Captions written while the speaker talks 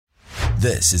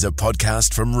This is a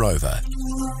podcast from Rover.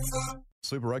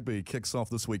 Super Rugby kicks off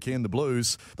this weekend. The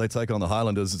Blues, they take on the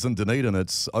Highlanders. It's in Dunedin.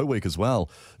 It's O Week as well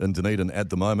in Dunedin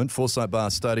at the moment. Forsyth Bar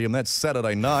Stadium. That's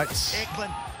Saturday night.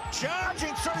 Eklund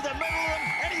charging through the middle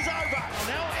and he's over.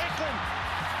 Now Eklund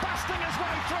busting his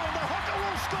way through and the hooker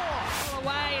will score.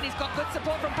 Away and he's got good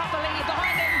support from Papali'i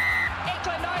behind him.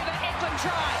 Eklund over, Eklund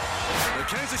try. The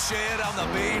Kansas shed on the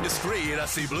main street. I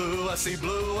see blue, I see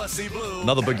blue, I see blue.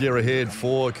 Another big year ahead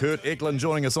for Kurt Eklund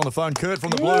joining us on the phone. Kurt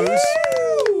from the Blues.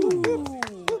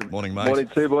 Morning, mate. Morning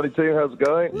team. How's it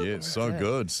going? Yeah, so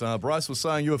good. Bryce was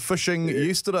saying you were fishing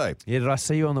yesterday. Yeah, did I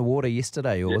see you on the water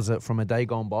yesterday, or was it from a day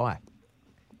gone by?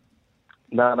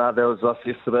 No, that was us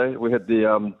yesterday. We had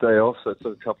the day off, so I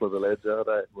took a couple of the lads out.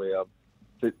 We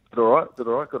did all right.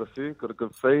 Got a few, got a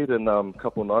good feed and a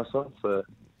couple of nice ones. So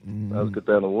that was a good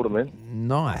day on the water, man.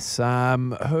 Nice.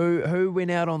 Who went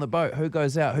out on the boat? Who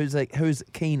goes out? Who's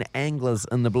keen anglers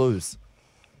in the Blues?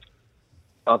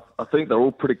 I think they're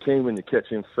all pretty keen when you're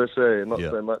catching fish, Not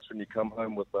so much when you come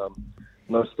home with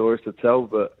no stories to tell.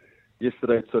 But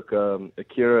yesterday took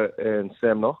Akira and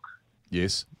Sam Knock.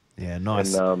 Yes. Yeah,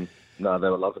 nice. And they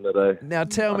were loving it, Now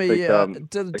tell me,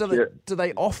 do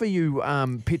they offer you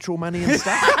petrol money and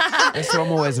stuff? That's what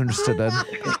I'm always interested in.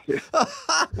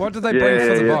 What do they bring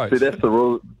for the boat? See, that's the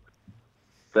rule.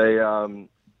 They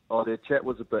their chat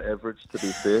was a bit average, to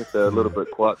be fair. They're a little bit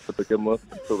quiet to begin with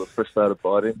until the fish started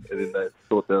biting, and then they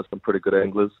thought there were some pretty good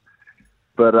anglers.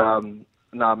 But I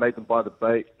made them buy the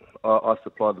bait. I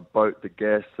supplied the boat, the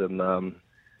gas, and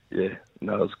it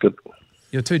was good.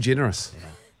 You're too generous. Yeah.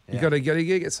 You got to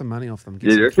get some money off them.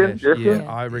 Get You some reckon? cash. You reckon? Yeah,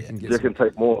 I reckon. You can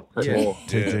take more. Too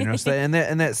generous, and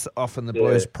that's often the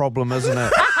Blues' problem, isn't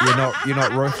it? You're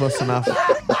not ruthless enough.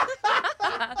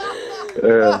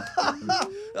 Yeah.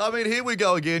 I mean, here we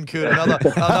go again, Kurt.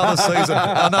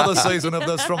 Another season of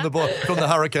this from the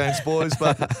Hurricanes boys.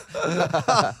 But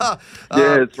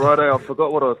it's right. I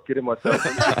forgot what I was getting myself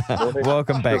into.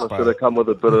 Welcome back, I bro. should have come with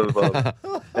a bit of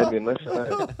ammunition.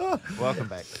 Welcome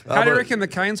back. How do you reckon the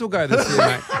Canes will go this year,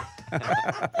 mate?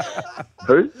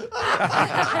 Who?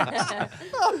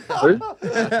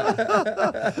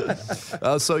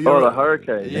 The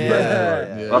Hurricanes.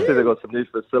 Yeah. I think they've got some new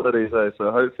facilities,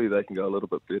 so hopefully they can go a little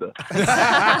bit better.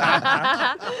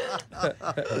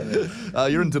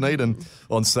 You're in Dunedin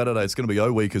on Saturday. It's going to be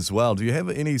O Week as well. Do you have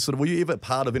any were you ever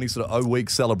part of any sort of O Week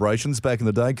celebrations back in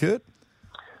the day, Kurt?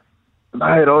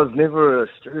 Mate, I was never a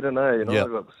student, I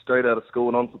Yep. got straight out of school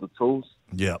and onto the tools.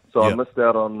 Yeah. So I missed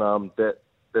out on that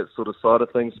sort of side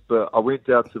of things. But I went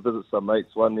out to visit some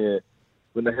mates one year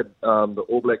when they had the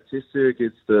All Black Test series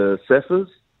against the Saffers.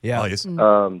 Yeah. Oh, yes.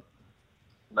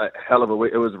 Mate, hell of a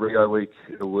week. It was Rio week.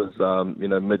 It was,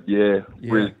 mid-year,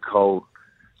 really cold.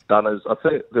 Dunners. I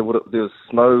think there was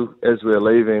snow as we were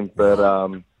leaving, but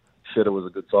it was a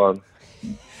good time.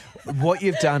 What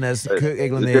you've done is, Kirk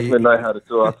Eklund, you definitely know how to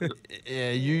do it.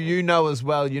 Yeah, you know as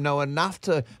well. You know enough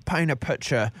to paint a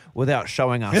picture without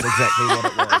showing us exactly what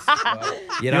it was. Right?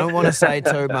 You don't want to say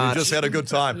too much. You just had a good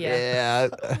time. Yeah.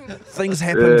 Things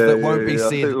happened that won't be I said.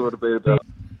 think it would have been about.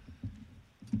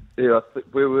 Yeah, I think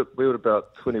we were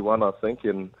about 21, I think,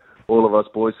 and all of us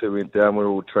boys who went down were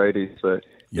all tradies. So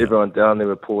everyone down there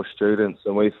were poor students,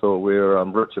 and we thought we were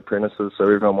rich apprentices. So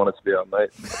everyone wanted to be our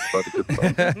mates. It was quite a good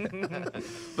time.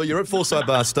 But you're at Forsyth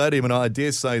Bar Stadium, and I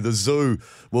dare say the zoo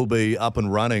will be up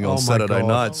and running on Saturday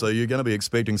night. So you're going to be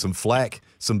expecting some flack,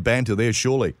 some banter there,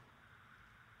 surely.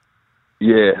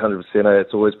 Yeah, 100%.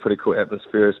 It's always pretty cool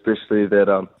atmosphere, especially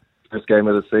that first game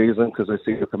of the season, because they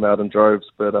seem to come out in droves.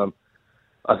 But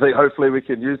I think hopefully we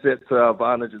can use that to our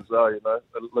advantage as well. A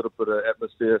little bit of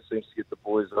atmosphere seems to get the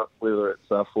boys up, whether it's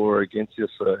for or against you.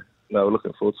 So we're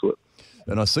looking forward to it.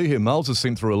 And I see here Miles has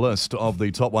sent through a list of the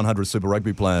top 100 Super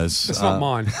Rugby players. It's not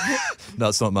mine. No,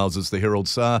 it's not Miles. It's the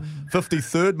Herald's.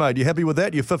 53rd, mate. You happy with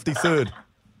that? You're 53rd.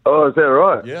 Oh, is that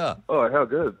right? Yeah. Oh, how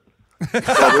good. I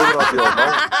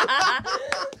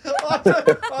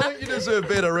think you deserve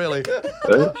better, really.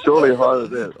 Surely higher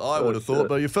than that. I would have thought,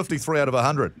 but you're 53 out of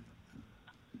 100.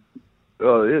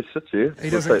 Oh, yeah, shit, yeah. He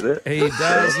We'll take that.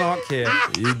 does not care.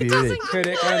 You beauty. Kurt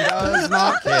Eklund does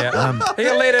not care.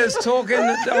 He'll let us talk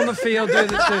on the field, do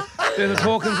the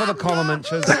talking for the column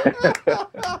inches.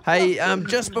 Hey,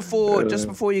 just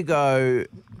before you go,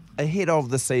 ahead of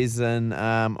the season,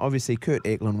 obviously Kurt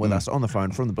Eklund with us on the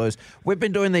phone from the Blues. We've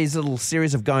been doing these little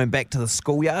series of going back to the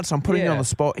schoolyard, so I'm putting you on the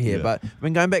spot here, but we've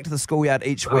been going back to the schoolyard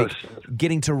each week,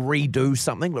 getting to redo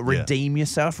something, like redeem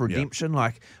yourself, redemption.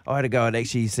 Like, I had to go and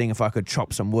actually seeing if I could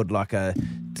chop some wood,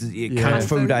 kung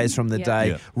fu days from the day.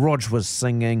 Yeah. Rog was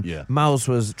singing. Yeah. Miles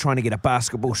was trying to get a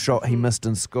basketball shot he missed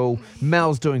in school.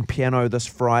 Mel's doing piano this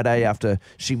Friday after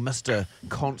she missed a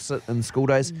concert in school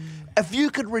days. If you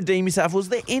could redeem yourself, was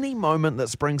there any moment that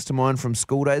springs to mind from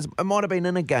school days? It might have been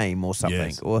in a game or something.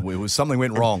 Yes. Or Something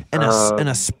went wrong. in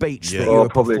a speech that you Well, were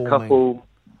probably performing. a couple.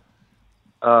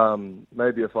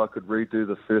 Maybe if I could redo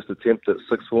the first attempt at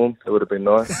sixth form, it would have been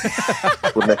nice.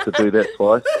 Wouldn't have to do that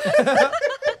twice.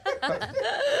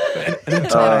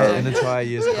 An entire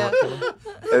year's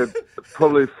curriculum.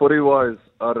 Probably footy-wise,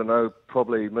 I don't know,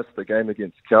 probably missed the game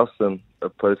against Kelston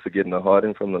opposed to getting a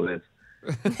hiding from the lads.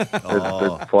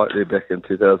 The fight there back in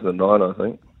 2009, I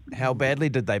think. How badly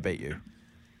did they beat you?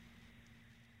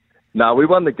 No, we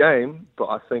won the game, but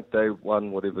I think they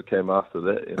won whatever came after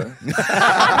that,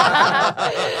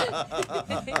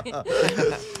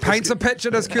 Paints a picture,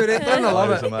 does Kurt Eklund. I love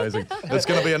That is it. amazing. It's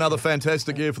going to be another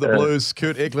fantastic year for the Blues.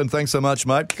 Kurt Eklund, thanks so much,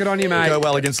 mate. Good on you, mate. Go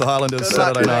well against the Highlanders Good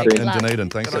luck, Saturday night mate. in Good Dunedin.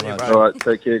 Thanks so much. All right,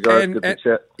 take care, guys. Good to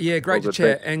chat. Yeah, great All to good,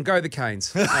 chat. thanks. And go the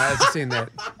Canes. Just seeing that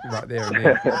right there and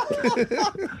there.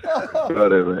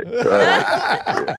 Righto, mate. Righto.